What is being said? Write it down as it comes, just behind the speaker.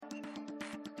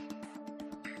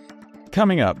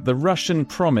Coming up, the Russian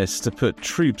promise to put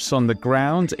troops on the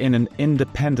ground in an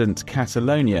independent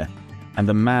Catalonia, and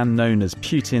the man known as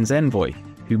Putin's envoy,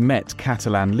 who met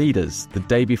Catalan leaders the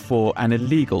day before an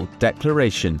illegal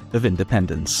declaration of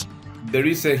independence. There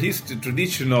is a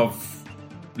tradition of,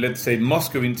 let's say,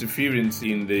 Moscow interference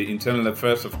in the internal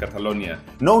affairs of Catalonia.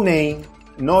 No name,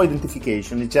 no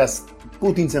identification, it's just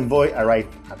Putin's envoy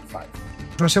arrived at 5.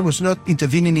 Russia was not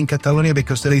intervening in Catalonia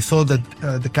because they thought that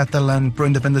the Catalan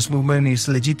pro-independence movement is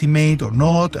legitimate or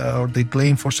not, or the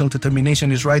claim for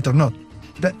self-determination is right or not.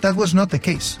 That was not the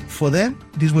case. For them,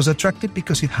 this was attractive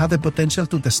because it had the potential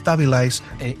to destabilize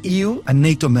an EU and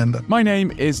NATO member. My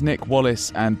name is Nick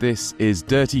Wallace, and this is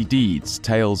Dirty Deeds,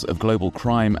 Tales of Global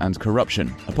Crime and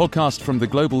Corruption, a podcast from the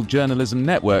Global Journalism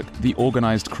Network, the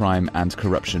Organised Crime and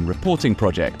Corruption Reporting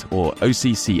Project, or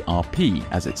OCCRP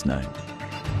as it's known.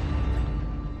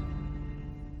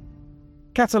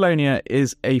 Catalonia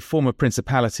is a former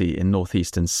principality in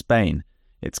northeastern Spain.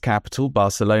 Its capital,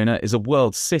 Barcelona, is a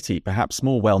world city, perhaps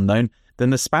more well-known than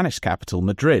the Spanish capital,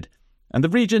 Madrid, and the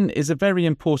region is a very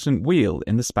important wheel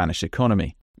in the Spanish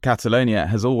economy. Catalonia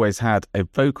has always had a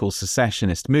vocal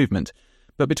secessionist movement,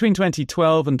 but between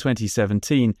 2012 and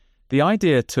 2017, the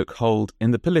idea took hold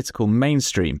in the political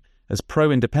mainstream as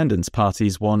pro-independence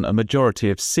parties won a majority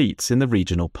of seats in the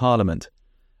regional parliament.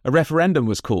 A referendum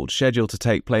was called, scheduled to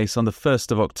take place on the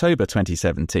 1st of October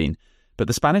 2017, but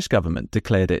the Spanish government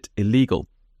declared it illegal.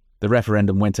 The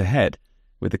referendum went ahead,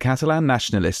 with the Catalan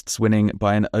nationalists winning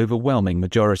by an overwhelming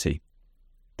majority.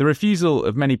 The refusal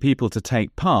of many people to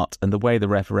take part and the way the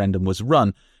referendum was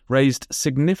run raised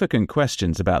significant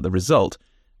questions about the result.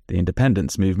 The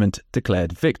independence movement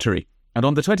declared victory, and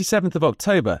on the 27th of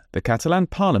October, the Catalan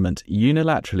parliament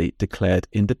unilaterally declared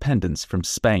independence from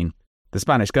Spain. The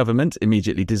Spanish government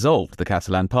immediately dissolved the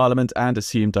Catalan parliament and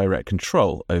assumed direct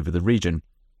control over the region.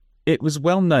 It was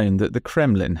well known that the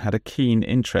Kremlin had a keen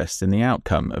interest in the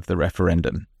outcome of the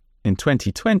referendum. In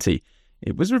 2020,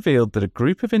 it was revealed that a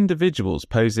group of individuals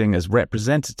posing as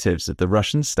representatives of the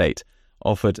Russian state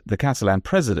offered the Catalan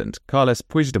president, Carles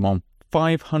Puigdemont,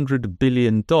 $500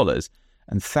 billion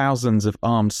and thousands of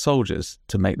armed soldiers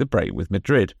to make the break with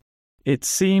Madrid. It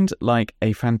seemed like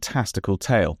a fantastical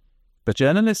tale. But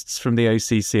journalists from the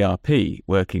OCCRP,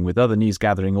 working with other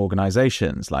news-gathering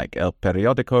organisations like El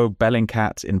Periodico,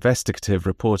 Bellingcat, Investigative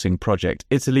Reporting Project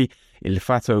Italy, Il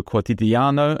Fatto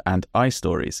Quotidiano and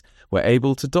iStories, were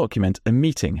able to document a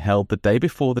meeting held the day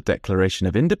before the declaration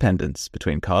of independence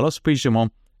between Carles Puigdemont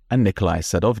and Nikolai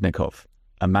Sadovnikov,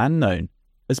 a man known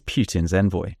as Putin's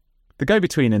envoy. The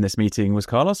go-between in this meeting was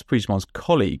Carles Puigdemont's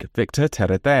colleague, Victor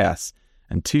Terradellas,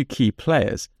 and two key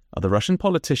players are the Russian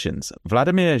politicians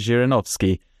Vladimir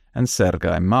Zhirinovsky and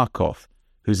Sergei Markov,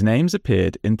 whose names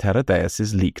appeared in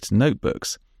Terradellas' leaked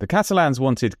notebooks. The Catalans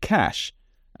wanted cash,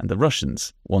 and the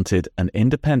Russians wanted an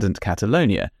independent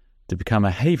Catalonia to become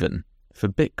a haven for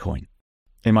Bitcoin.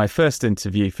 In my first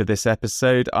interview for this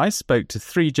episode, I spoke to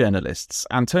three journalists,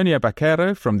 Antonio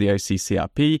Baquero from the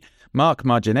OCCRP, Marc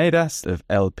Marginedas of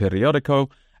El Periodico,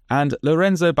 and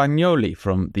Lorenzo Bagnoli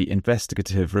from the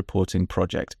Investigative Reporting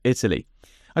Project Italy.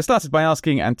 I started by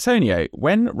asking Antonio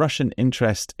when Russian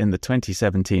interest in the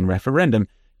 2017 referendum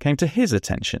came to his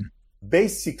attention.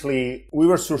 Basically, we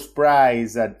were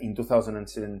surprised that in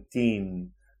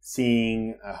 2017,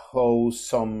 seeing how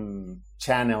some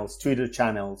channels, Twitter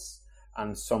channels,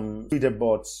 and some Twitter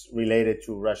bots related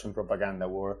to Russian propaganda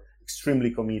were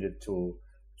extremely committed to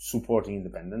supporting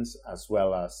independence, as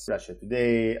well as Russia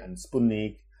Today and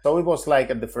Sputnik. So it was like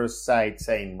at the first sight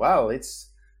saying, well, it's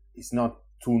not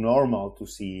too normal to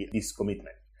see this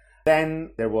commitment. Then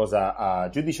there was a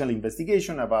judicial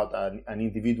investigation about an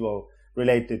individual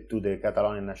related to the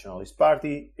Catalonian Nationalist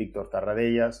Party, Victor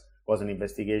Tarradellas, was an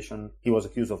investigation. He was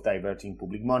accused of diverting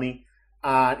public money.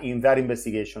 And in that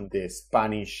investigation, the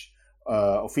Spanish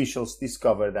officials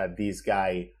discovered that this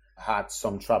guy had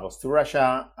some travels to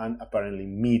Russia and apparently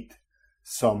met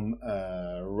some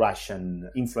Russian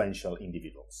influential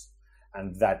individuals.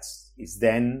 And that is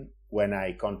then when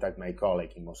I contact my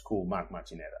colleague in Moscow, Marc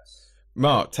Marginedas.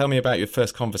 Marc, tell me about your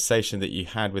first conversation that you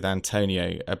had with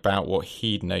Antonio about what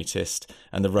he'd noticed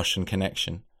and the Russian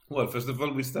connection. Well, first of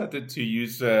all, we started to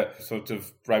use sort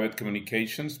of private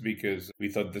communications because we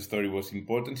thought the story was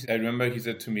important. I remember he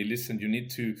said to me, listen,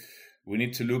 we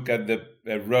need to look at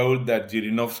the role that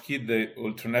Zhirinovsky, the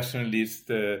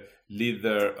ultranationalist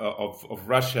leader of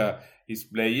Russia, is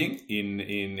playing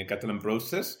in the Catalan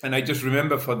process. And I just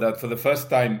remember for the first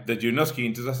time that Zhirinovsky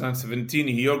in 2017,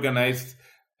 he organized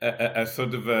a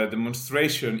sort of a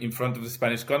demonstration in front of the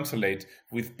Spanish consulate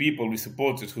with people, with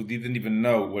supporters who didn't even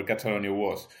know where Catalonia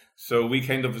was. So we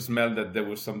kind of smelled that there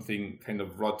was something kind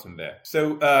of rotten there.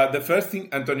 So the first thing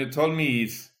Antonio told me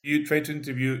is, you tried to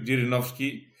interview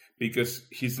Zhirinovsky because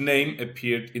his name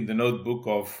appeared in the notebook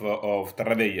of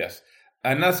Tarradellas,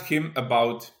 and ask him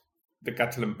about the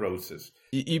Catalan process.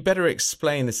 You better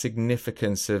explain the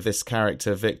significance of this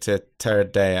character, Victor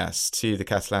Tarradellas, to the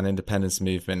Catalan independence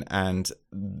movement and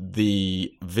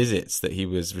the visits that he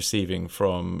was receiving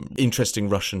from interesting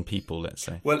Russian people, let's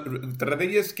say. Well,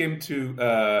 Tarradellas came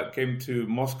to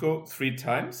Moscow 3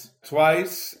 times.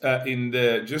 Twice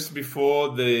just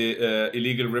before the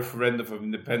illegal referendum of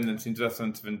independence in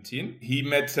 2017. He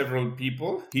met several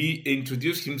people. He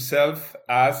introduced himself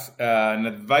as an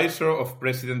advisor of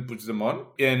President Puigdemont,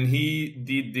 and he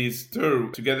did this tour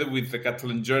together with a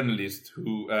Catalan journalist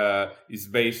who is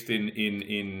based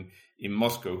in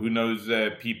Moscow, who knows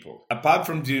people. Apart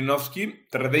from Zhirinovsky,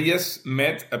 Tarradellas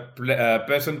met a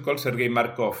person called Sergei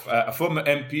Markov, a former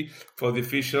MP for the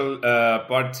official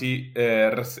party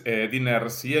Edina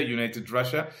Rossiya, United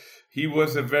Russia. He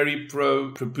was a very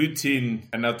pro-Putin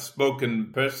and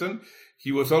outspoken person.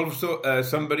 He was also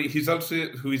he's also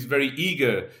who is very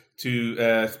eager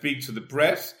to speak to the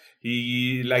press.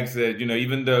 He likes,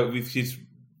 even though with his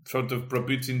sort of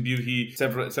pro-Putin view, he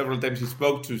several times he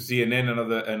spoke to CNN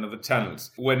and other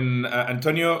channels. When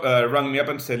Antonio rang me up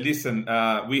and said, "Listen,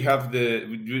 we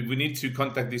need to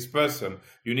contact this person.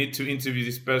 You need to interview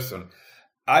this person."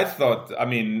 I thought,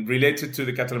 related to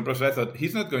the Catalan process, I thought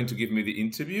he's not going to give me the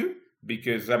interview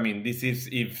because, this is,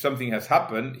 if something has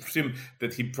happened, it seemed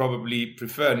that he probably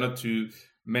prefer not to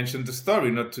mention the story,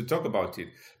 not to talk about it.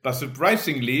 But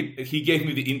surprisingly, he gave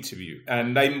me the interview,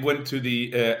 and I went to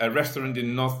a restaurant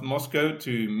in North Moscow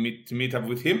to meet up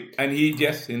with him, and he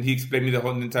explained me the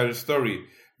whole entire story.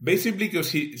 Basically,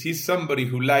 because he's somebody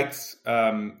who likes.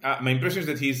 My impression is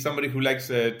that he's somebody who likes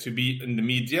to be in the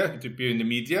media, to appear in the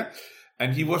media,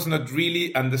 and he was not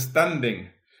really understanding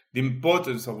the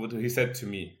importance of what he said to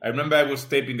me. I remember I was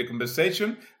taping the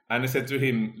conversation, and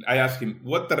I asked him,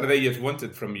 what Tarradellas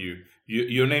wanted from you.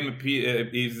 Your name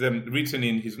is written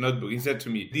in his notebook. He said to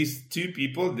me, these 2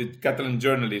 people, the Catalan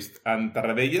journalist and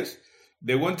Tarradellas,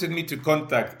 they wanted me to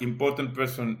contact important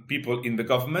people in the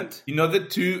government in order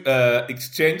to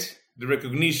exchange the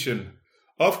recognition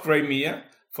of Crimea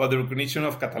for the recognition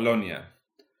of Catalonia.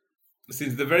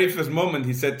 Since the very first moment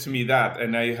he said to me that,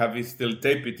 and I have it still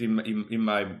taped in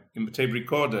my tape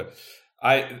recorder,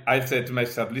 I said to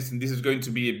myself, listen, this is going to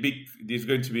be a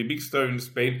big story in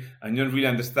Spain, and you don't really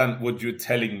understand what you're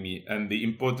telling me and the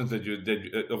importance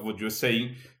of what you're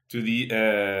saying to the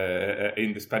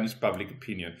in the Spanish public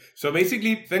opinion. So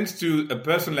basically, thanks to a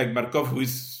person like Markov,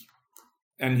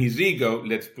 and his ego,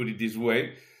 let's put it this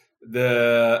way,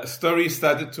 the story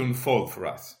started to unfold for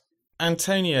us.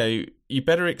 Antonio, you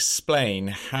better explain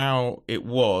how it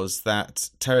was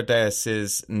that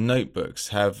Tarradellas' notebooks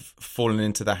have fallen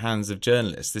into the hands of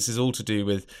journalists. This is all to do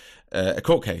with a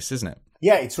court case, isn't it?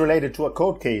 Yeah, it's related to a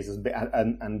court case,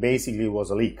 and basically it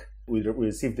was a leak. We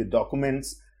received the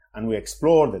documents and we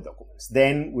explored the documents.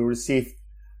 Then we received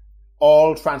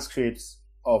all transcripts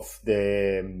of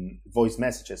the voice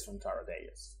messages from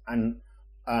Tarradellas,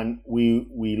 and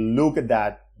we look at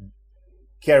that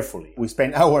carefully. We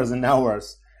spent hours and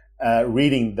hours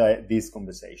reading this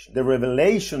conversation. The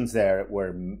revelations there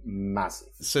were massive.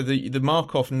 So the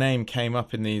Markov name came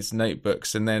up in these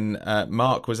notebooks, and then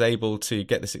Mark was able to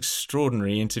get this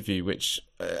extraordinary interview, which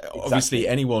obviously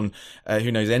anyone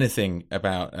who knows anything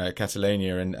about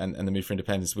Catalonia and the move for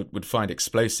independence would find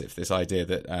explosive, this idea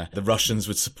that the Russians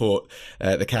would support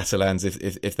the Catalans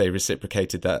if they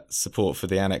reciprocated that support for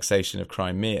the annexation of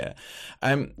Crimea.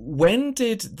 When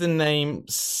did the name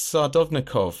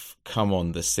Sardovnikov come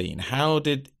on the scene? How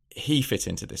did he fit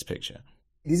into this picture?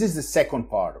 This is the second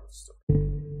part of the story.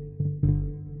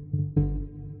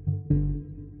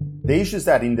 The issue is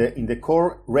that in the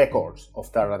core records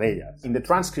of Tarradellas, in the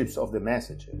transcripts of the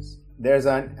messages, there's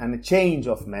a change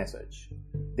of message.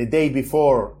 The day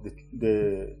before,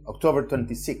 the October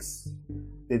 26th,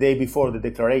 the day before the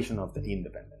declaration of the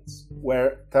independence,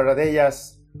 where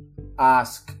Tarradellas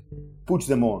asked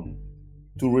Puigdemont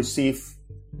to receive,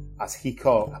 as he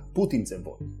called, a Putin's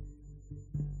envoy.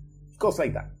 It goes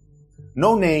like that.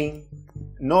 No name,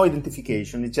 no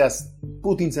identification, it's just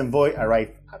Putin's envoy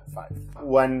arrived at 5.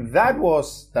 When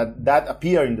that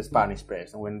appeared in the Spanish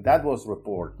press, and when that was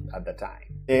reported at the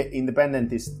time, the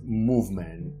independentist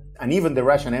movement, and even the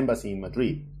Russian embassy in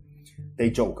Madrid, they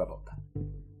joke about that.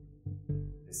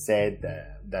 They said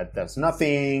that there's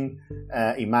nothing,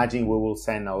 imagine we will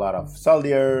send a lot of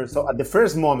soldiers. So at the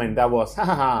first moment, that was,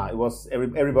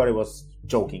 everybody was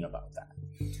joking about that.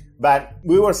 But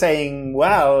we were saying,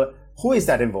 well, who is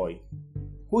that envoy?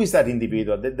 who is that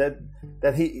individual?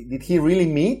 Did he really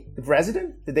meet the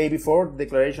president the day before the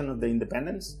declaration of the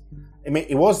independence? I mean,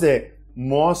 it was the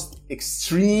most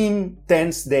extreme,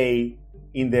 tense day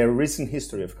in the recent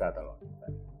history of Catalonia.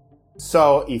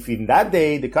 So if in that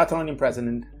day the Catalonian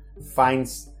president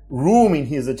finds room in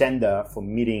his agenda for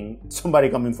meeting somebody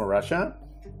coming from Russia,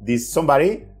 this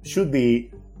somebody should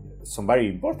be somebody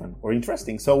important or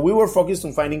interesting. So we were focused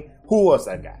on finding who was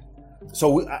that guy.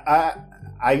 So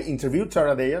I interviewed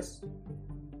Tarradellas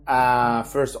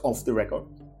first off the record.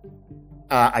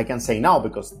 I can say now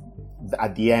because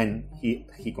at the end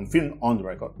he confirmed on the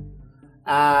record.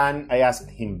 And I asked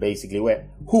him basically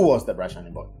who was the Russian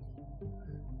envoy.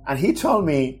 And he told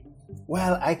me,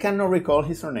 well, I cannot recall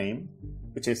his surname,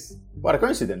 which is what a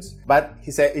coincidence. But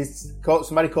he said it's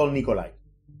somebody called Nikolai.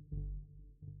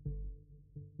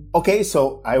 Okay,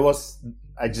 so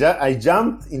I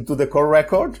jumped into the core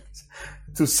record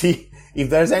to see if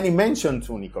there's any mention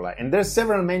to Nikolai. And there's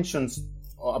several mentions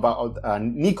about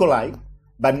Nikolai,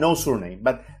 but no surname.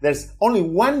 But there's only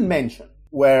one mention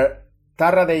where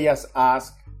Tarradellas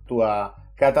asked to a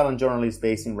Catalan journalist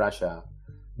based in Russia,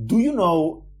 do you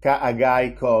know a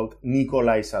guy called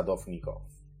Nikolai Sadovnikov?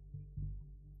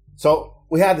 So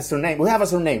we have a surname. We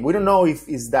don't know if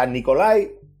is that Nikolai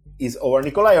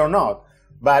or not.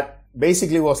 But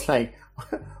basically it was like,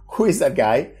 who is that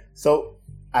guy? So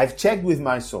I've checked with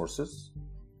my sources,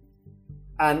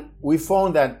 and we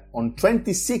found that on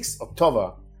 26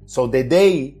 October, so the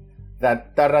day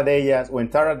that when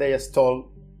Tarradellas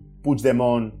told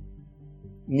Puigdemont,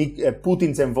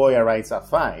 Putin's envoy arrives at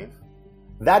 5,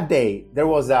 that day there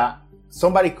was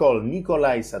somebody called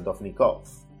Nikolai Sadovnikov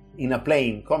in a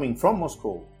plane coming from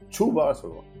Moscow to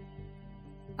Barcelona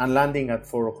and landing at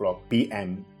 4:00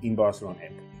 p.m. in Barcelona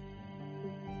airport.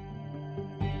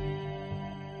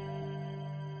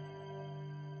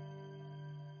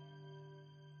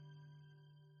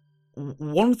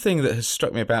 One thing that has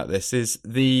struck me about this is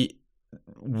the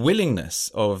willingness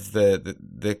of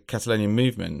the Catalonian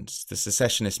movement, the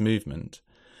secessionist movement,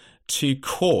 to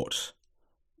court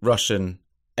Russian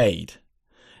aid.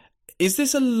 Is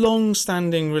this a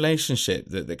long-standing relationship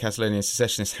that the Catalonian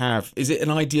secessionists have? Is it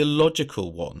an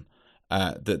ideological one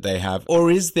that they have? Or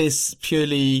is this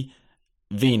purely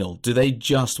venal? Do they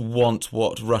just want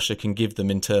what Russia can give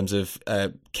them in terms of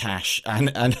cash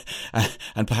and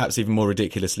perhaps even more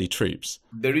ridiculously troops?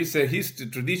 There is a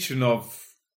tradition of,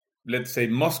 let's say,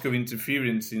 Moscow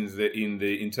interference in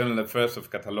the internal affairs of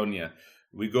Catalonia.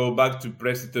 We go back to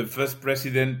the first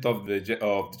president of the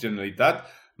Generalitat,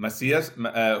 Macias,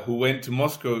 who went to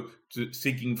Moscow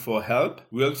seeking for help.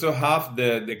 We also have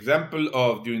the example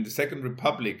of, during the Second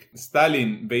Republic,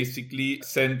 Stalin basically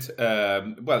sent,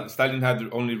 Stalin had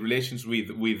only relations with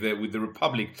the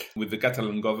Republic, with the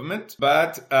Catalan government,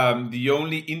 but the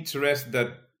only interest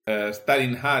that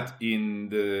Stalin had in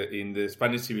the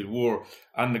Spanish Civil War,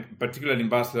 and particularly in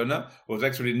Barcelona, was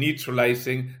actually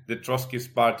neutralizing the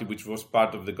Trotskyist party, which was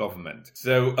part of the government.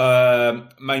 So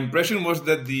my impression was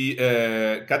that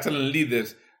the Catalan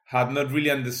leaders had not really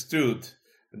understood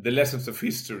the lessons of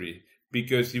history,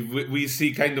 because if we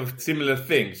see kind of similar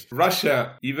things.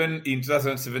 Russia, even in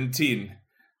 2017,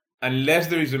 unless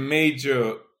there is a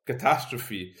major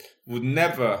catastrophe, would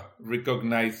never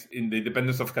recognize in the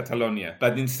independence of Catalonia.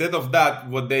 But instead of that,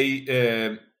 what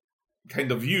they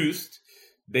kind of used,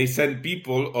 they sent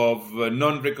people of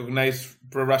non-recognized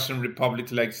pro-Russian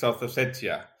republics like South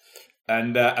Ossetia.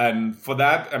 And for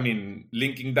that, I mean,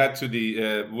 linking that to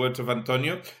the words of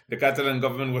Antonio, the Catalan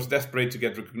government was desperate to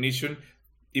get recognition.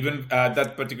 Even at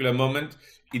that particular moment,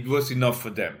 it was enough for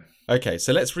them. Okay,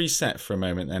 so let's reset for a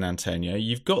moment then, Antonio.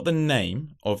 You've got the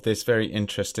name of this very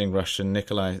interesting Russian,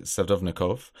 Nikolai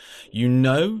Sadovnikov. You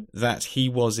know that he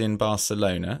was in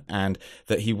Barcelona and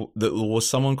that there was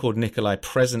someone called Nikolai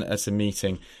present at a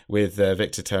meeting with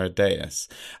Victor Tarradellas.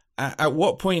 At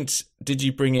what point did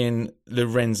you bring in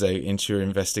Lorenzo into your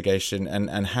investigation,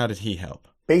 and how did he help?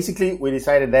 Basically, we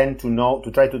decided then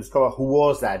to try to discover who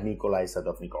was that Nikolai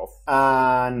Sadovnikov.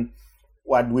 And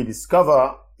what we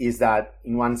discovered is that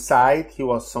in one side, he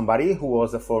was somebody who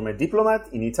was a former diplomat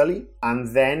in Italy,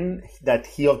 and then that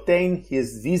he obtained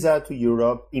his visa to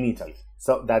Europe in Italy.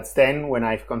 So that's then when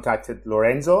I contacted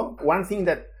Lorenzo. One thing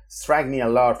that struck me a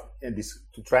lot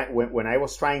when I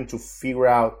was trying to figure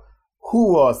out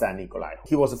who was that Nikolai.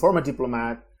 He was a former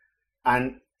diplomat,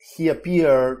 and he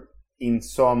appeared in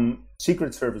some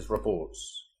Secret Service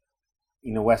reports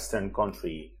in a Western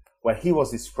country where he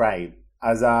was described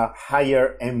as a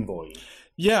higher envoy.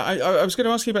 Yeah, I was going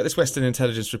to ask you about this Western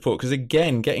intelligence report, because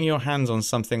again, getting your hands on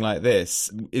something like this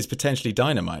is potentially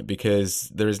dynamite, because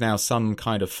there is now some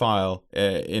kind of file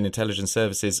in intelligence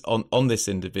services on this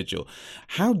individual.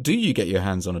 How do you get your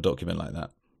hands on a document like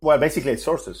that? Well, basically it's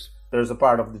sources. There's a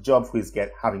part of the job who is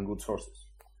having good sources.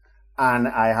 And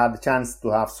I had the chance to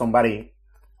have somebody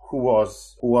who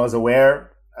was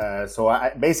aware. So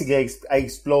I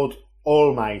explored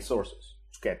all my sources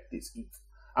to get this info.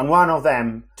 And one of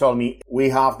them told me, we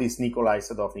have this Nikolai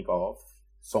Sadovnikov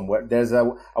somewhere. There's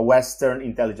a Western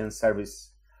intelligence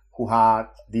service who had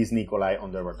this Nikolai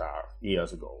on the radar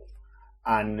years ago.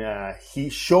 And he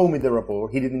showed me the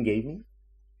report. He didn't give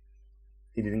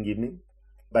me,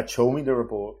 but showed me the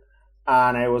report.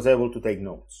 And I was able to take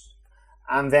notes.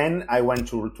 And then I went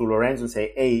to Lorenzo and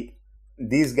say, hey,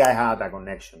 this guy had a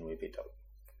connection with Italy.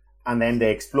 And then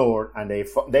they explored and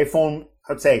they found,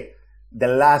 I'd say, the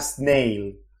last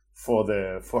nail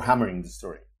for hammering the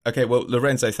story. Okay, well,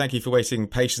 Lorenzo, thank you for waiting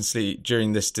patiently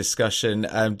during this discussion.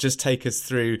 Just take us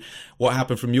through what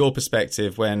happened from your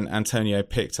perspective when Antonio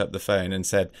picked up the phone and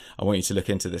said, I want you to look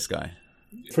into this guy.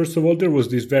 First of all, there was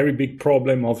this very big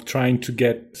problem of trying to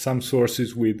get some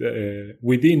sources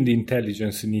within the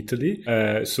intelligence in Italy.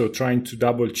 So trying to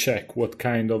double check what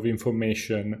kind of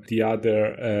information the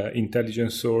other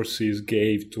intelligence sources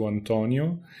gave to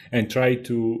Antonio, and try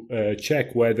to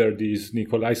check whether this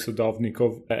Nikolai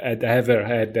Sadovnikov had ever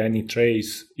had any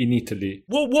trace in Italy.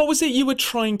 What was it you were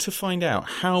trying to find out?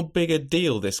 How big a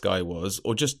deal this guy was,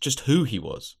 or just who he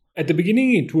was? At the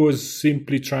beginning, it was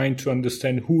simply trying to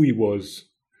understand who he was.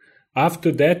 After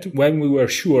that, when we were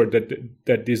sure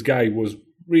that this guy was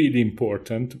really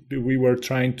important, we were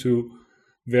trying to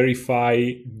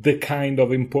verify the kind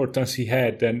of importance he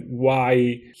had and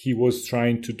why he was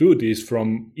trying to do this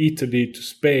from Italy to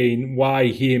Spain. Why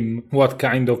him? What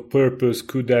kind of purpose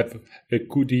could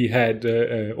he had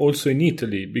also in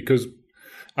Italy? Because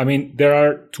I mean, there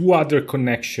are two other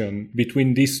connections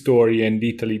between this story and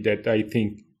Italy that I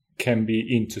think can be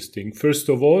interesting. First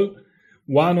of all,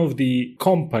 one of the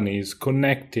companies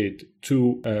connected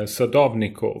to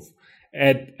Sadovnikov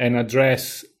had an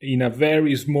address in a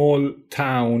very small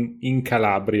town in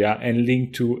Calabria and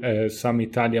linked to some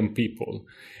Italian people.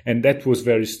 And that was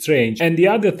very strange. And the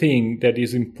other thing that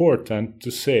is important to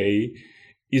say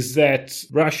is that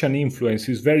Russian influence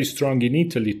is very strong in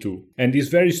Italy too, and is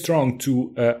very strong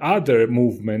to other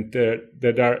movements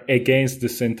that are against the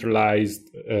centralized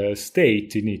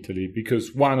state in Italy,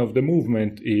 because one of the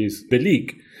movements is the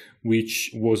League, which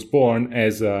was born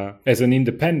as an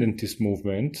independentist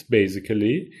movement,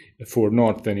 basically, for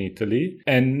northern Italy.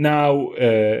 And now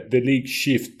the League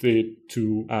shifted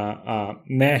to a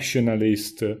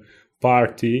nationalist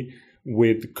party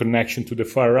with connection to the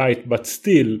far right, but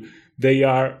still they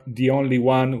are the only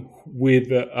one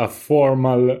with a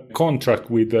formal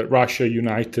contract with Russia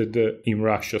United in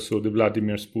Russia, so the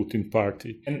Vladimir Putin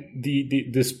party. And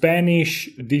the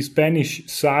Spanish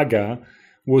saga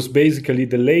was basically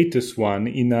the latest one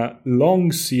in a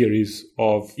long series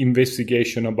of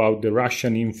investigation about the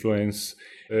Russian influence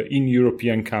in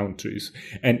European countries.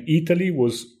 And Italy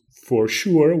was for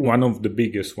sure one of the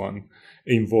biggest one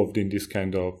involved in this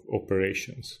kind of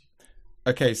operations.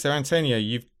 Okay, so Antonio,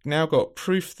 you've now got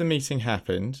proof the meeting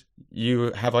happened.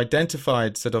 You have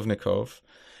identified Sadovnikov.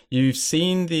 You've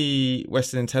seen the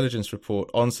Western intelligence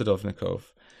report on Sadovnikov.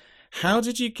 How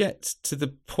did you get to the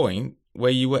point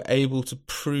where you were able to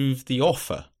prove the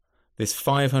offer, this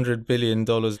 $500 billion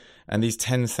and these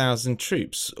 10,000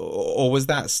 troops? Or was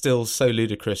that still so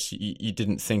ludicrous you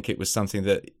didn't think it was something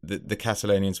that the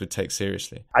Catalonians would take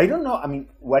seriously? I don't know. I mean,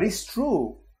 what is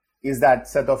true is that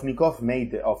Sadovnikov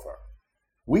made the offer.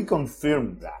 We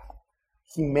confirmed that.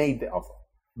 He made the offer.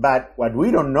 But what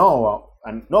we don't know,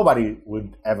 and nobody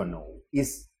would ever know,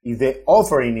 is if the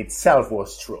offer in itself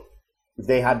was true. If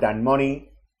they had that money,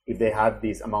 if they had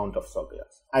this amount of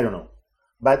soldiers. I don't know.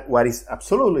 But what is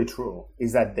absolutely true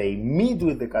is that they meet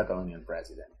with the Catalonian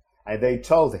president and they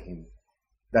told him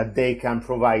that they can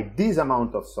provide this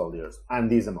amount of soldiers and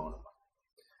this amount of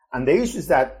money. And the issue is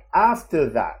that after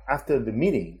the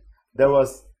meeting, there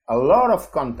was a lot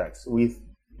of contacts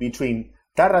between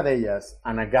Tarradellas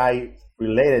and a guy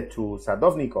related to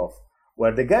Sadovnikov,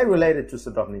 where the guy related to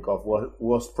Sadovnikov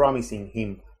was promising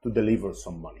him to deliver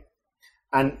some money.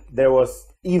 And there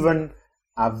was even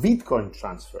a Bitcoin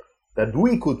transfer that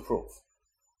we could prove.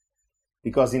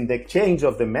 Because in the exchange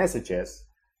of the messages,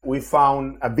 we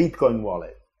found a Bitcoin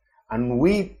wallet. And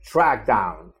we tracked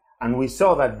down, and we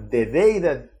saw that the day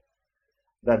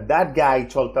that guy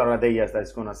told Tarradellas that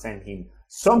he's going to send him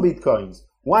some Bitcoins,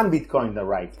 one Bitcoin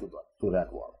arrived to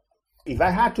that wallet. If I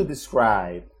had to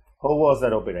describe how was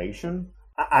that operation,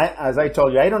 As I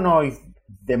told you, I don't know if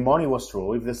the money was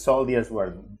true, if the soldiers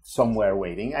were somewhere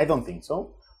waiting. I don't think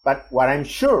so. But what I'm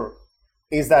sure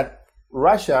is that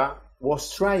Russia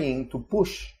was trying to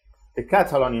push the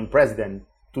Catalonian president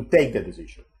to take the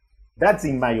decision. That's,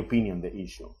 in my opinion, the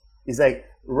issue. It's like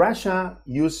Russia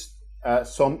used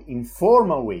some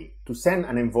informal way to send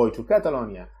an envoy to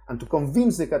Catalonia and to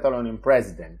convince the Catalonian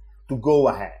president to go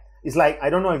ahead. It's like, I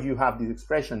don't know if you have this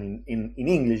expression in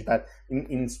English, but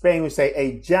in Spain we say,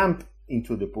 hey, jump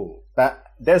into the pool. But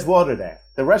there's water there.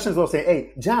 The Russians will say,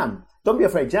 hey, jump. Don't be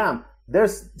afraid, jump.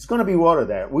 It's going to be water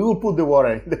there. We will put the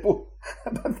water in the pool.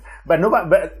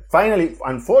 but finally,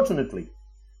 unfortunately,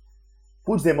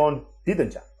 Puigdemont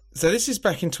didn't jump. So this is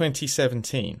back in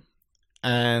 2017.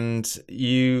 And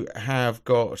you have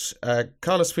got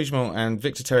Carlos Puigdemont and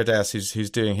Victor Terradeas,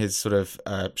 who's doing his sort of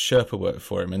Sherpa work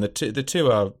for him, and the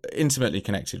two are intimately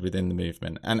connected within the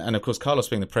movement. And of course, Carlos,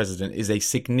 being the president, is a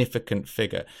significant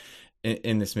figure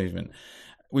in this movement.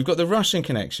 We've got the Russian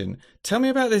connection. Tell me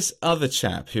about this other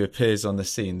chap who appears on the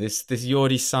scene, this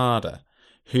Jordi Sada,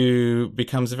 who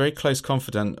becomes a very close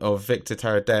confidant of Victor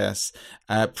Terradeas,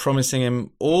 promising him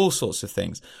all sorts of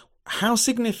things. How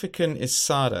significant is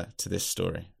Sada to this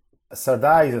story?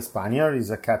 Sada is a Spaniard, he's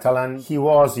a Catalan. He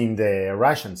was in the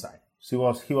Russian side. He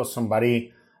was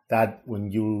somebody that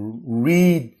when you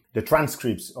read the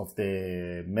transcripts of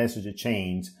the message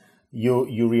exchange,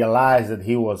 you realize that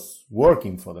he was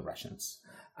working for the Russians.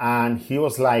 And he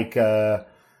was like,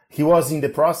 he was in the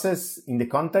process, in the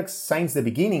context, since the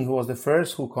beginning. He was the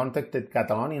first who contacted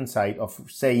Catalonian side of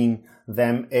saying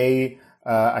them,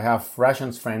 I have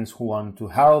Russian friends who want to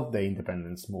help the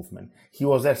independence movement. He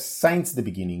was there since the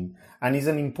beginning, and he's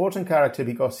an important character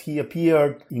because he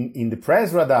appeared in the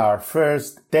press radar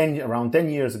first around 10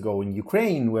 years ago in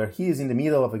Ukraine, where he is in the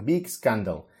middle of a big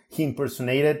scandal. He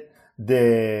impersonated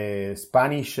the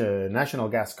Spanish national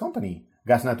gas company,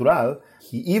 Gas Natural.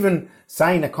 He even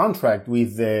signed a contract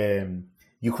with the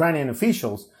Ukrainian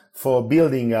officials for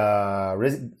building a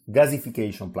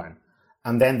gasification plant.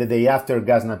 And then the day after,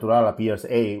 Gas Natural appears,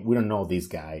 hey, we don't know this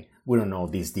guy. We don't know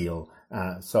this deal.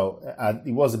 So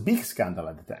it was a big scandal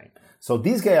at the time. So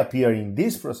this guy appeared in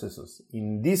these processes,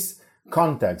 in this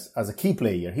context, as a key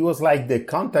player. He was like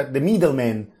the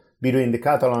middleman between the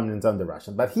Catalonians and the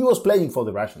Russians. But he was playing for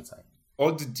the Russian side.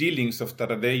 All the dealings of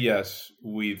Terradeas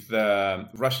with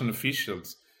Russian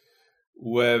officials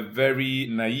were very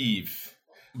naive.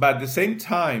 But at the same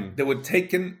time, they were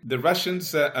taken, the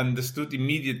Russians understood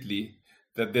immediately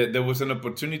that there was an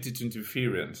opportunity to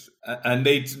interference, and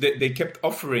they kept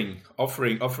offering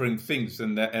things,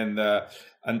 and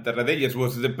Terradeas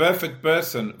was the perfect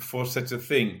person for such a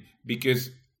thing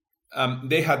because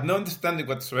they had no understanding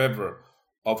whatsoever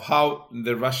of how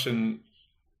the Russian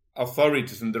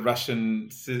authorities and the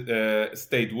Russian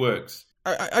state works.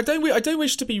 I don't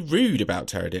wish to be rude about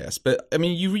Terradeas, but I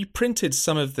mean, you reprinted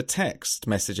some of the text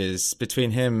messages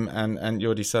between him and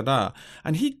Jordi Sada,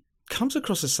 and he comes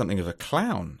across as something of a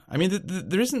clown. I mean,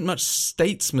 there isn't much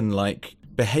statesman-like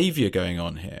behaviour going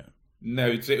on here.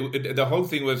 No, the whole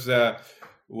thing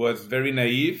was very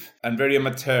naive and very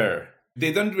amateur.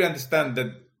 They don't really understand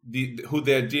that who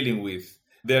they're dealing with.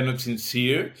 They're not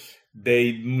sincere.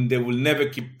 They will never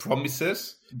keep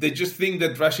promises. They just think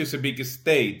that Russia is a big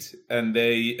state, and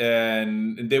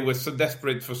they were so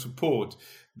desperate for support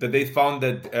that they found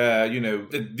that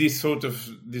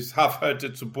this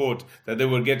half-hearted support that they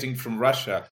were getting from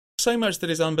Russia. So much that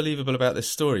is unbelievable about this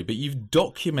story, but you've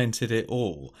documented it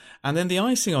all. And then the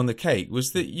icing on the cake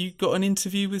was that you got an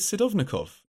interview with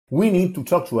Sadovnikov. We need to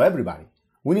talk to everybody.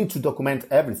 We need to document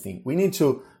everything. We need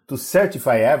to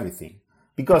certify everything.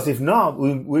 Because if not,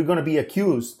 we're going to be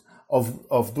accused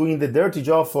of doing the dirty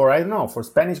job for, I don't know, for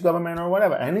Spanish government or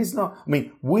whatever. And it's not, I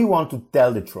mean, we want to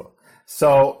tell the truth.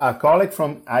 So a colleague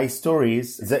from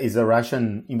iStories is a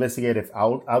Russian investigative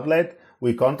outlet.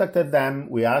 We contacted them.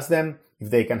 We asked them if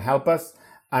they can help us.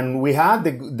 And we had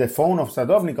the phone of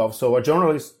Sadovnikov. So a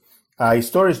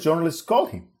iStories journalist called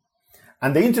him.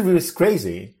 And the interview is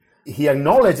crazy. He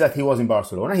acknowledged that he was in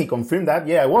Barcelona. He confirmed that,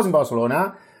 yeah, I was in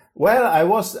Barcelona. Well,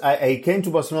 I came to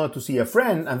Barcelona to see a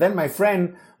friend, and then my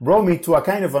friend brought me to a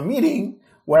kind of a meeting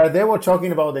where they were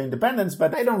talking about the independence,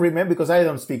 but I don't remember because I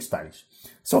don't speak Spanish.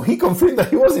 So he confirmed that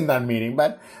he was in that meeting,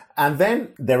 and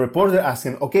then the reporter asked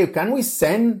him, okay, can we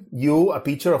send you a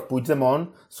picture of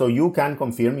Puigdemont so you can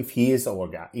confirm if he is our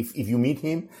guy, if you meet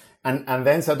him? And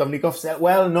then Sadovnikov said,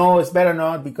 well, no, it's better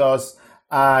not because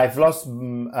I've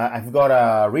got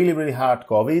a really, really hard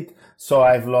COVID, so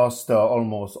I've lost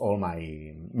almost all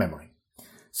my memory.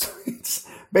 So it's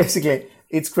basically,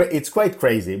 it's quite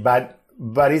crazy, but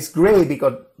it's great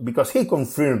because he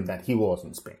confirmed that he was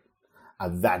in Spain.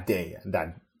 at that day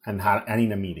and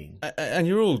in a meeting. And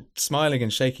you're all smiling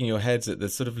and shaking your heads at the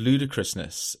sort of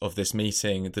ludicrousness of this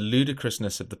meeting, the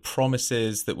ludicrousness of the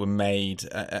promises that were made,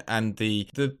 and the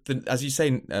as you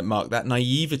say, Mark, that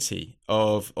naivety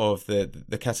of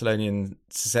the Catalonian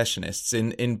secessionists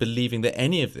in believing that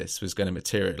any of this was going to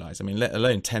materialise. I mean, let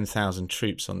alone 10,000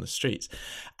 troops on the streets.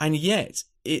 And yet,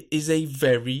 it is a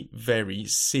very, very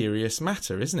serious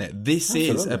matter, isn't it? This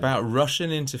Absolutely. is about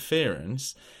Russian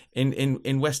interference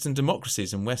in Western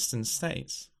democracies and Western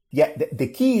states. Yeah, the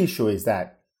key issue is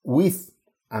that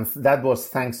and that was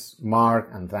thanks Mark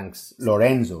and thanks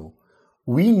Lorenzo,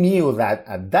 we knew that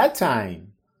at that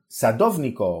time,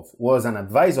 Sadovnikov was an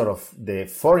advisor of the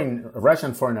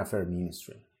Russian Foreign Affairs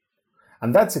Ministry.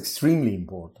 And that's extremely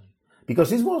important because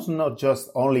this was not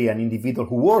just only an individual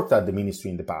who worked at the ministry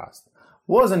in the past,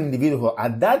 was an individual who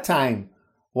at that time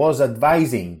was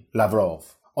advising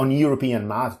Lavrov on European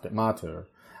matter.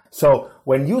 So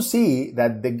when you see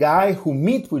that the guy who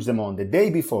met Puigdemont the day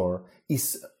before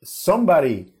is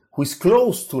somebody who is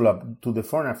close to the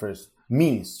Foreign Affairs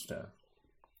Minister,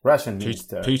 Russian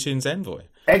minister. Putin's envoy.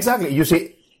 Exactly. You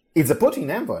see, it's a Putin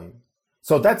envoy.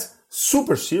 So that's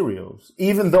super serious.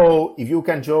 Even though if you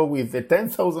can joke with the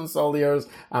 10,000 soldiers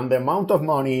and the amount of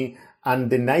money and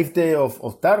the naivete of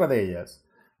Tarradellas,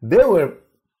 they were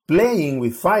playing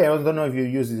with fire. I don't know if you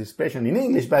use this expression in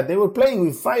English, but they were playing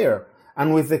with fire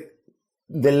and with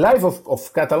the life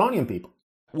of Catalonian people.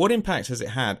 What impact has it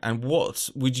had, and what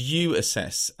would you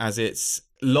assess as its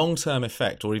long-term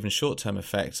effect or even short-term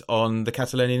effect on the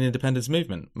Catalonian independence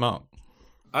movement? Mark?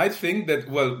 I think that,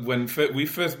 when we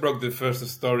first broke the first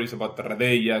stories about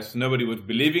Tarradellas, nobody was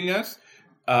believing us.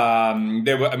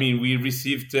 We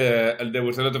received, there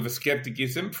was a lot of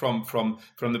skepticism from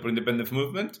the pro-independence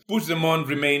movement. Puigdemont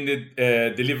remained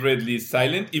deliberately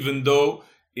silent, even though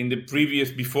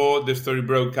before the story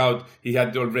broke out, he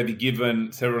had already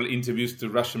given several interviews to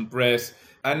Russian press.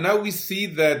 And now we see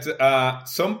that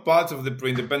some parts of the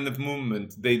pro-independence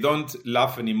movement, they don't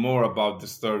laugh anymore about the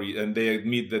story, and they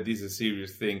admit that this is a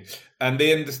serious thing. And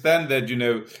they understand that,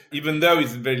 even though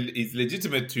it's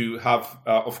legitimate to have,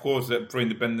 of course,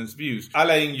 pro-independence views,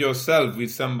 allying yourself with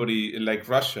somebody like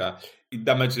Russia, it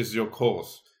damages your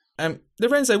cause.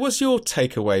 Lorenzo, what's your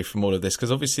takeaway from all of this?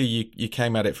 Because obviously you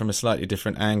came at it from a slightly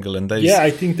different angle, and those. Yeah,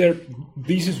 I think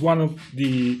this is one of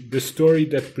the story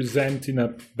that presents in a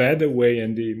better way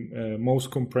and the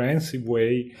most comprehensive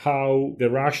way how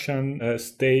the Russian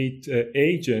state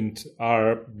agents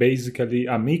are basically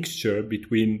a mixture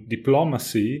between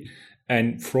diplomacy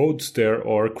and fraudster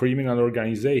or criminal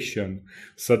organization.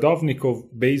 Sadovnikov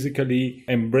basically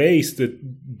embraced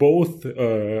both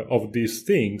of these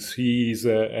things. He is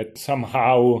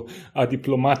somehow a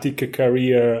diplomatic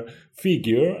career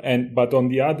figure, but on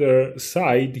the other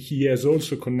side, he has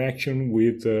also connection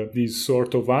with this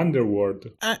sort of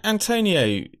underworld.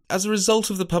 Antonio, as a result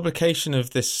of the publication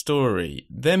of this story,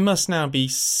 there must now be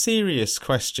serious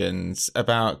questions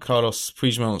about Carlos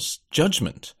Puigdemont's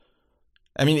judgment.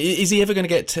 I mean, is he ever going to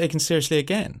get taken seriously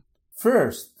again?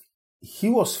 First, he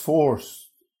was forced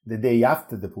the day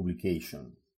after the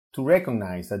publication to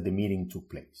recognize that the meeting took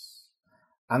place.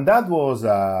 And that was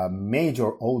a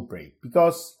major outbreak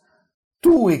because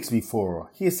 2 weeks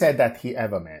before, he said that he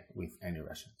ever met with any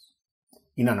Russians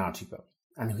in an article,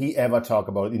 and he ever talked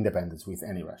about independence with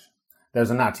any Russian.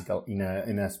 There's an article in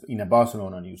a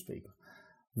Barcelona newspaper.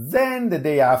 Then the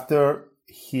day after,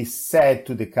 he said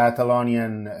to the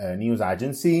Catalonian news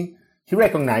agency, he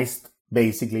recognized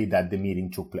basically that the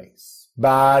meeting took place.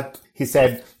 But he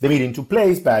said the meeting took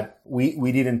place, but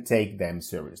we didn't take them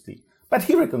seriously. But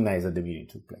he recognized that the meeting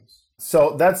took place.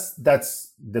 So that's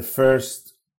the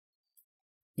first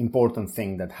important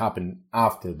thing that happened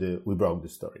after we broke the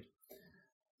story.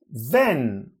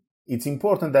 Then it's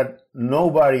important that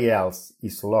nobody else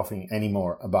is laughing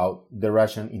anymore about the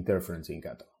Russian interference in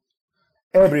Catalonia.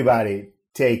 Everybody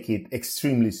take it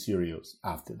extremely serious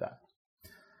after that.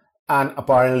 And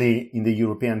apparently in the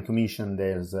European Commission,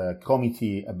 there's a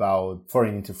committee about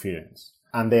foreign interference,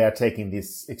 and they are taking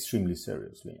this extremely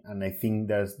seriously. And I think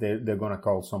they're going to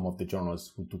call some of the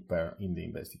journalists who took part in the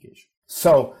investigation.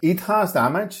 So it has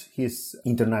damaged his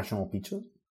international picture.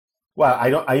 Well,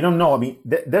 I don't know. I mean,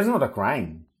 there's not a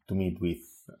crime to meet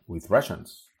with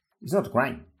Russians. It's not a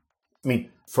crime. I mean,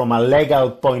 from a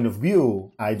legal point of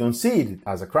view, I don't see it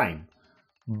as a crime.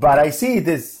 But I see it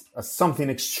as something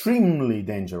extremely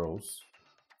dangerous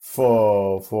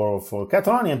for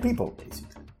Catalonian people,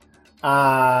 basically.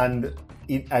 And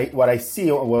what I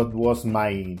see, what was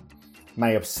my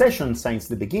obsession since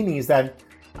the beginning, is that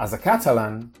as a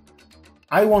Catalan,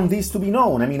 I want this to be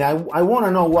known. I mean, I want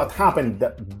to know what happened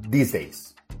these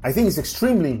days. I think it's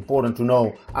extremely important to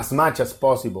know as much as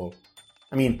possible.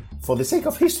 I mean, for the sake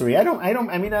of history,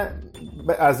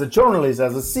 but as a journalist,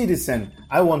 as a citizen,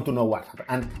 I want to know what happened.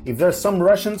 And if there's some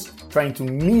Russians trying to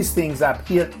mess things up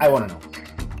here, I want to know.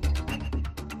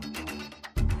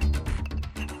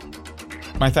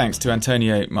 My thanks to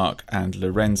Antonio, Mark and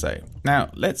Lorenzo. Now,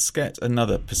 let's get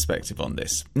another perspective on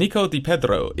this. Nico Di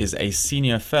Pedro is a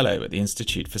senior fellow at the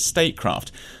Institute for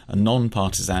Statecraft, a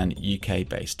non-partisan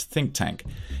UK-based think tank.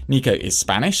 Nico is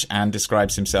Spanish and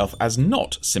describes himself as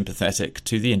not sympathetic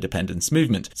to the independence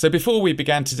movement. So before we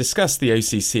began to discuss the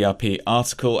OCCRP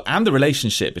article and the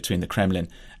relationship between the Kremlin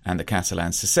and the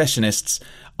Catalan secessionists,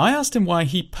 I asked him why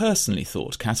he personally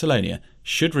thought Catalonia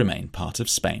should remain part of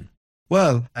Spain.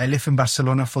 Well, I live in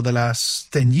Barcelona for the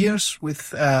last 10 years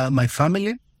with my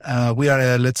family. We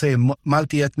are, let's say, a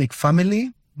multi-ethnic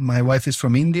family. My wife is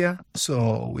from India,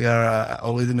 so we are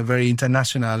always in a very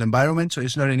international environment. So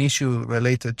it's not an issue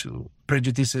related to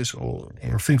prejudices or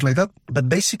things like that. But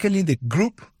basically, the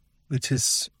group which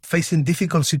is facing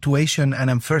difficult situation and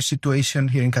unfair situation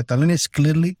here in Catalonia is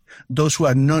clearly those who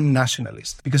are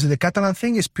non-nationalists. Because the Catalan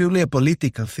thing is purely a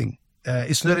political thing.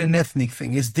 It's not an ethnic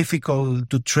thing. It's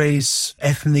difficult to trace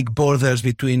ethnic borders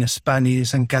between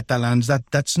Spanish and Catalans.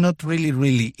 That's not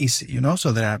really easy, you know.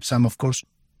 So there are some, of course,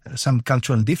 some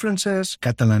cultural differences.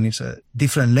 Catalan is a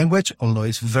different language, although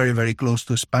it's very close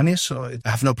to Spanish. So I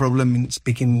have no problem in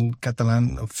speaking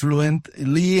Catalan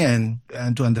fluently and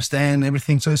to understand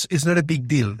everything. So it's not a big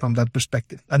deal from that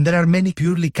perspective. And there are many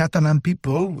purely Catalan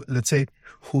people, let's say,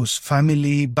 whose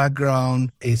family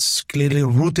background is clearly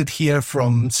rooted here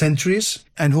from centuries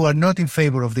and who are not in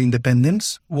favor of the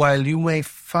independence, while you may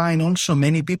find also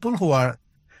many people who are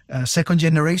second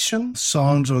generation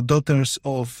sons or daughters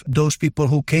of those people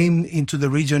who came into the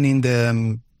region in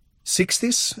the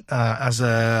 60s as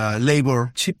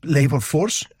a cheap labor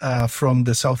force from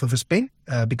the south of Spain,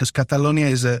 because Catalonia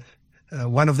is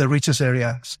one of the richest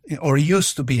areas, or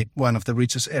used to be one of the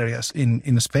richest areas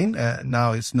in Spain.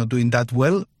 Now it's not doing that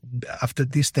well after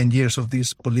these 10 years of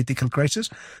this political crisis,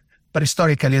 but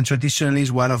historically and traditionally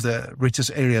is one of the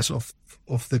richest areas of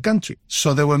the country.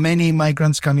 So there were many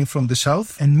migrants coming from the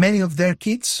south, and many of their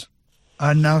kids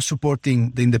are now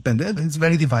supporting the independence. It's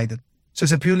very divided. So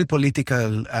it's a purely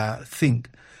political thing.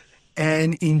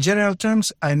 And in general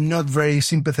terms, I'm not very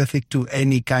sympathetic to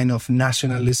any kind of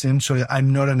nationalism. So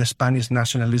I'm not a Spanish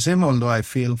nationalism, although I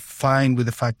feel fine with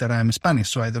the fact that I'm Spanish.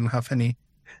 So I don't have any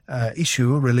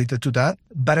issue related to that.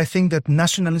 But I think that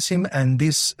nationalism and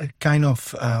this kind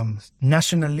of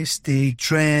nationalistic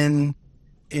trend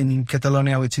in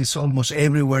Catalonia, which is almost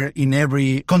everywhere in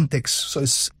every context. So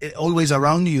it's always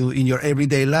around you in your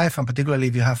everyday life, and particularly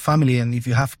if you have family and if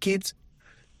you have kids,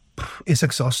 it's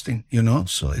exhausting, you know.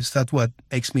 So is that what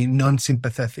makes me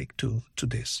non-sympathetic to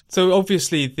this? So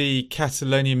obviously the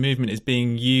Catalonia movement is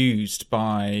being used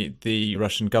by the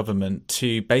Russian government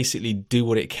to basically do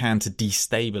what it can to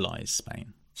destabilize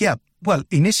Spain. Yeah. Well,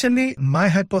 initially, my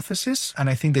hypothesis, and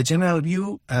I think the general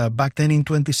view back then in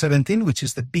 2017, which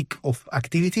is the peak of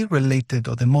activity related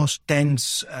or the most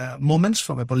tense moments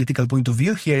from a political point of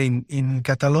view here in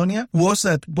Catalonia, was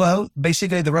that, well,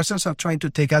 basically the Russians are trying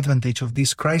to take advantage of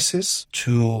this crisis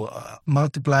to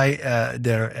multiply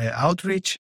their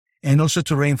outreach and also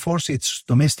to reinforce its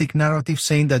domestic narrative,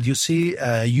 saying that, you see,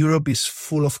 Europe is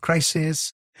full of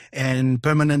crisis and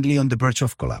permanently on the verge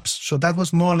of collapse. So that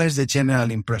was more or less the general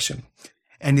impression.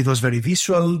 And it was very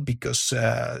visual because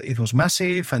it was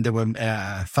massive, and there were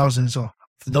thousands of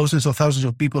thousands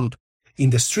of people in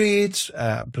the streets,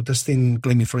 protesting,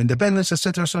 claiming for independence,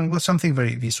 etc. So it was something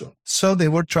very visual. So they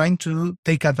were trying to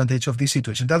take advantage of this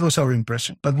situation. That was our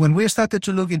impression. But when we started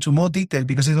to look into more detail,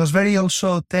 because it was very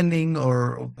also tending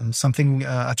or something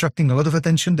attracting a lot of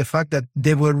attention, the fact that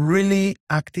they were really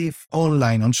active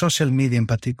online, on social media in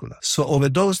particular. So over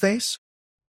those days,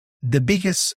 the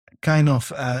biggest kind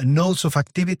of nodes of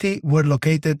activity were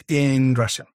located in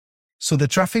Russia. So the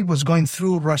traffic was going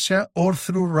through Russia or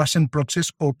through Russian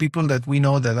proxies or people that we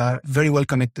know that are very well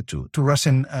connected to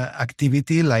Russian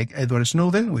activity, like Edward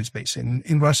Snowden, who is based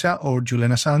in Russia, or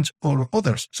Julian Assange or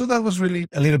others. So that was really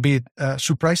a little bit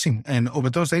surprising. And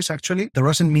over those days, actually, the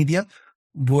Russian media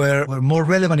were more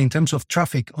relevant in terms of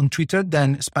traffic on Twitter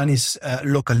than Spanish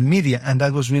local media. And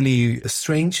that was really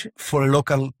strange for a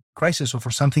local crisis or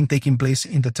for something taking place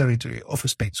in the territory of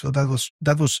Spain. So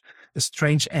that was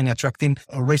strange and attracting,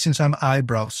 raising some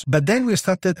eyebrows. But then we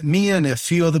started, me and a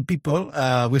few other people,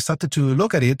 we started to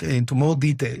look at it into more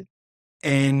detail.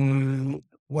 And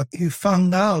what we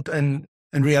found out and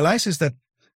realized is that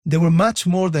there were much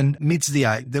more than meets the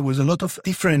eye. There was a lot of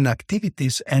different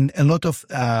activities and a lot of,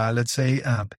 let's say,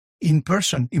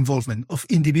 in-person involvement of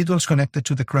individuals connected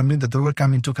to the Kremlin that they were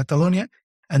coming to Catalonia.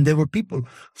 And there were people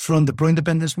from the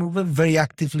pro-independence movement very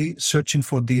actively searching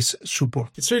for this support.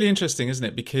 It's really interesting, isn't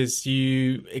it? Because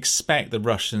you expect the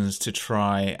Russians to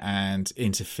try and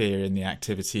interfere in the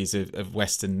activities of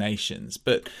Western nations.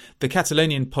 But the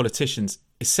Catalonian politicians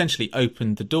essentially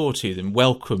opened the door to them,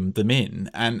 welcomed them in,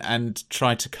 and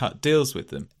tried to cut deals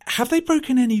with them. Have they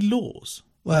broken any laws?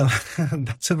 Well,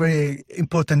 that's a very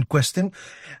important question.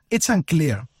 It's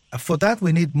unclear. For that,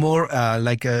 we need more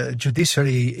like a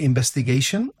judiciary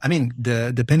investigation. I mean,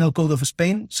 the Penal Code of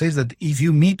Spain says that if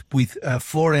you meet with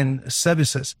foreign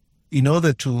services in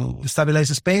order to stabilize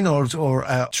Spain or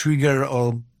trigger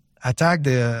or attack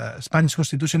the Spanish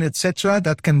Constitution, etc.,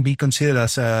 that can be considered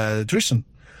as treason.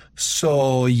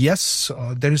 So, yes,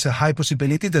 there is a high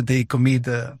possibility that they commit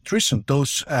treason,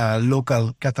 those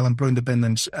local Catalan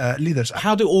pro-independence leaders.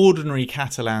 How do ordinary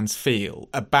Catalans feel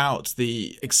about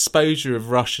the exposure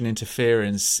of Russian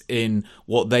interference in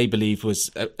what they believe was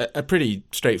a pretty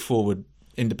straightforward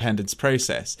independence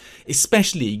process,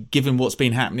 especially given what's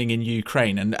been happening in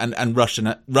Ukraine and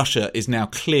Russia is now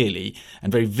clearly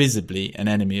and very visibly an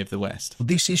enemy of the West?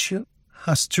 This issue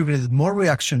has triggered more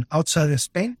reaction outside of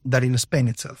Spain than in Spain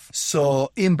itself.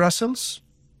 So in Brussels,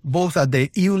 both at the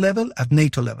EU level, at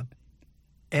NATO level,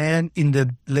 and in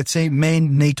the, let's say,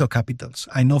 main NATO capitals,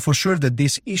 I know for sure that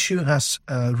this issue has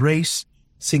raised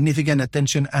significant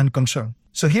attention and concern.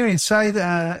 So here inside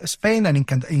Spain and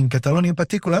in Catalonia in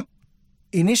particular,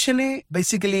 initially,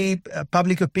 basically,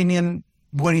 public opinion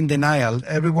were in denial.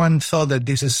 Everyone thought that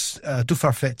this is too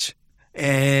far-fetched.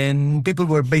 And people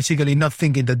were basically not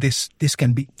thinking that this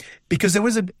can be. Because there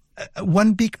was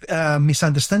one big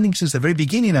misunderstanding since the very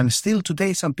beginning, and still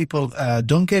today some people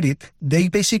don't get it.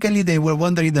 They were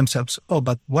wondering themselves,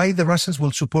 but why the Russians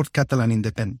will support Catalan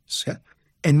independence? Yeah?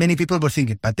 And many people were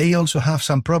thinking, but they also have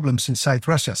some problems inside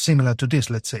Russia, similar to this,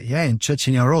 let's say, in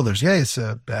Chechnya or others. It's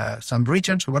some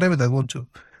regions or whatever that want to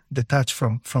detach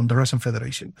from the Russian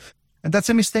Federation. And that's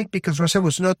a mistake because Russia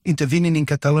was not intervening in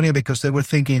Catalonia because they were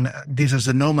thinking this as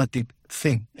a normative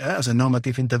thing, as a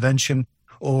normative intervention,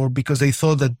 or because they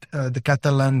thought that the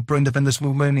Catalan pro-independence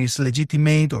movement is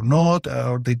legitimate or not,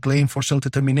 or the claim for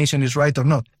self-determination is right or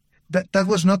not. That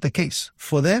was not the case.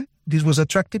 For them, this was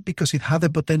attractive because it had the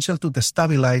potential to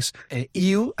destabilize an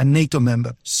EU and NATO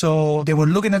member. So they were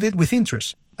looking at it with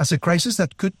interest as a crisis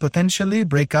that could potentially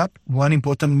break up one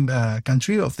important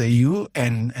country of the EU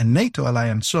and NATO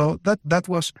alliance. So that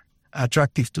was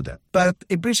attractive to them. But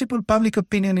in principle, public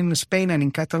opinion in Spain and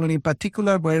in Catalonia in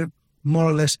particular were more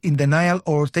or less in denial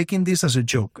or taking this as a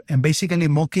joke and basically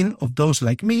mocking of those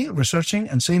like me researching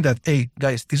and saying that, hey,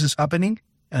 guys, this is happening.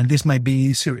 And this might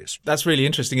be serious. That's really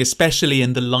interesting, especially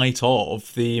in the light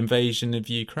of the invasion of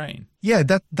Ukraine. Yeah,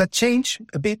 that changed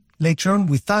a bit later on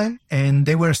with time. And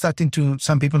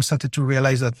some people started to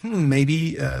realize that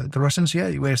maybe the Russians,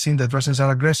 we're seeing that Russians are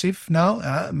aggressive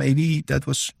now. Maybe there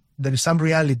is some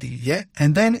reality. Yeah.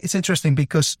 And then it's interesting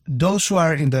because those who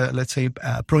are in the, let's say,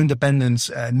 pro-independence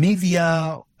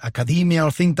media, academia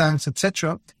or think tanks,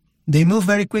 etc., they move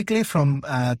very quickly from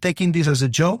taking this as a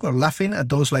joke or laughing at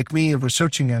those like me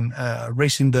researching and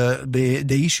raising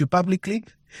the issue publicly.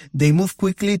 They move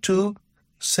quickly to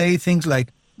say things like,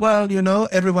 well,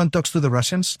 everyone talks to the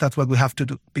Russians. That's what we have to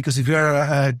do. Because if you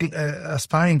are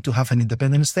aspiring to have an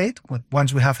independent state,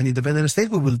 once we have an independent state,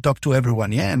 we will talk to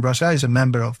everyone. Yeah. And Russia is a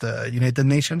member of the United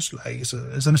Nations, like it's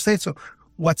a state. So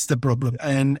what's the problem?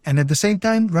 And at the same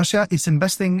time, Russia is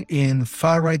investing in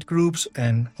far-right groups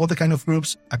and other kind of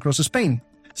groups across Spain.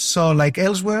 So like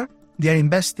elsewhere, they are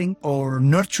investing or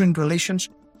nurturing relations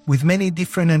with many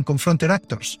different and confronted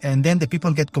actors. And then the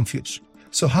people get confused.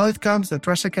 So how it comes that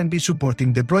Russia can be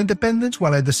supporting the pro-independence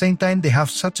while at the same time they have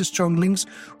such strong links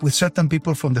with certain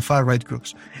people from the far-right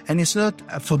groups. And it's not,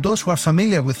 for those who are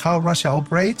familiar with how Russia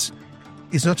operates,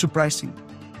 it's not surprising.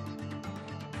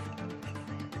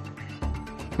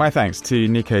 My thanks to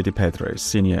Nico De Pedro,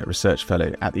 Senior Research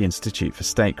Fellow at the Institute for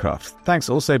Statecraft. Thanks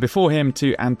also before him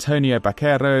to Antonio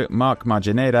Baquero, Marc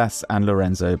Marginedas and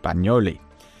Lorenzo Bagnoli.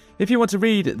 If you want to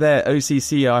read their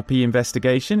OCCRP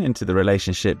investigation into the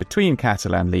relationship between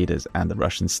Catalan leaders and the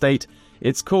Russian state,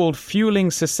 it's called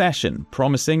Fueling Secession,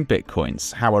 Promising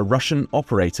Bitcoins, How a Russian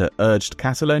Operator Urged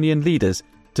Catalonian Leaders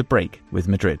to Break with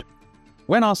Madrid.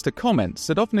 When asked to comment,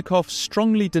 Sadovnikov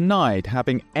strongly denied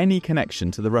having any connection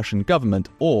to the Russian government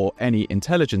or any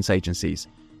intelligence agencies,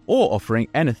 or offering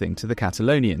anything to the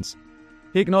Catalonians.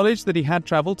 He acknowledged that he had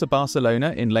travelled to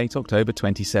Barcelona in late October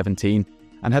 2017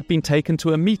 and had been taken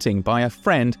to a meeting by a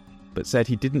friend, but said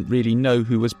he didn't really know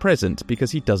who was present because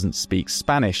he doesn't speak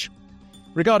Spanish.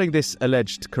 Regarding this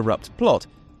alleged corrupt plot,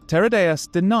 Terradeus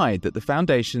denied that the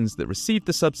foundations that received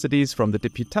the subsidies from the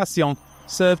Deputation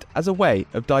served as a way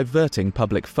of diverting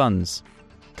public funds.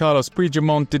 Carlos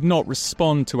Puigdemont did not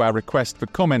respond to our request for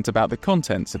comment about the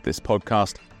contents of this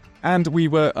podcast, and we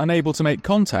were unable to make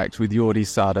contact with Jordi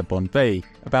Sada Bonvei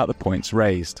about the points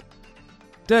raised.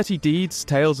 Dirty Deeds,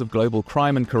 Tales of Global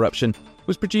Crime and Corruption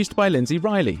was produced by Lindsay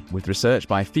Riley, with research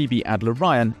by Phoebe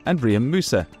Adler-Ryan and Riam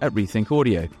Musa at Rethink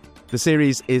Audio. The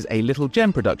series is a Little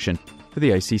Gem production for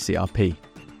the OCCRP.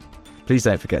 Please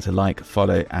don't forget to like,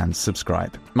 follow and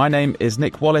subscribe. My name is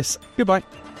Nick Wallace. Goodbye.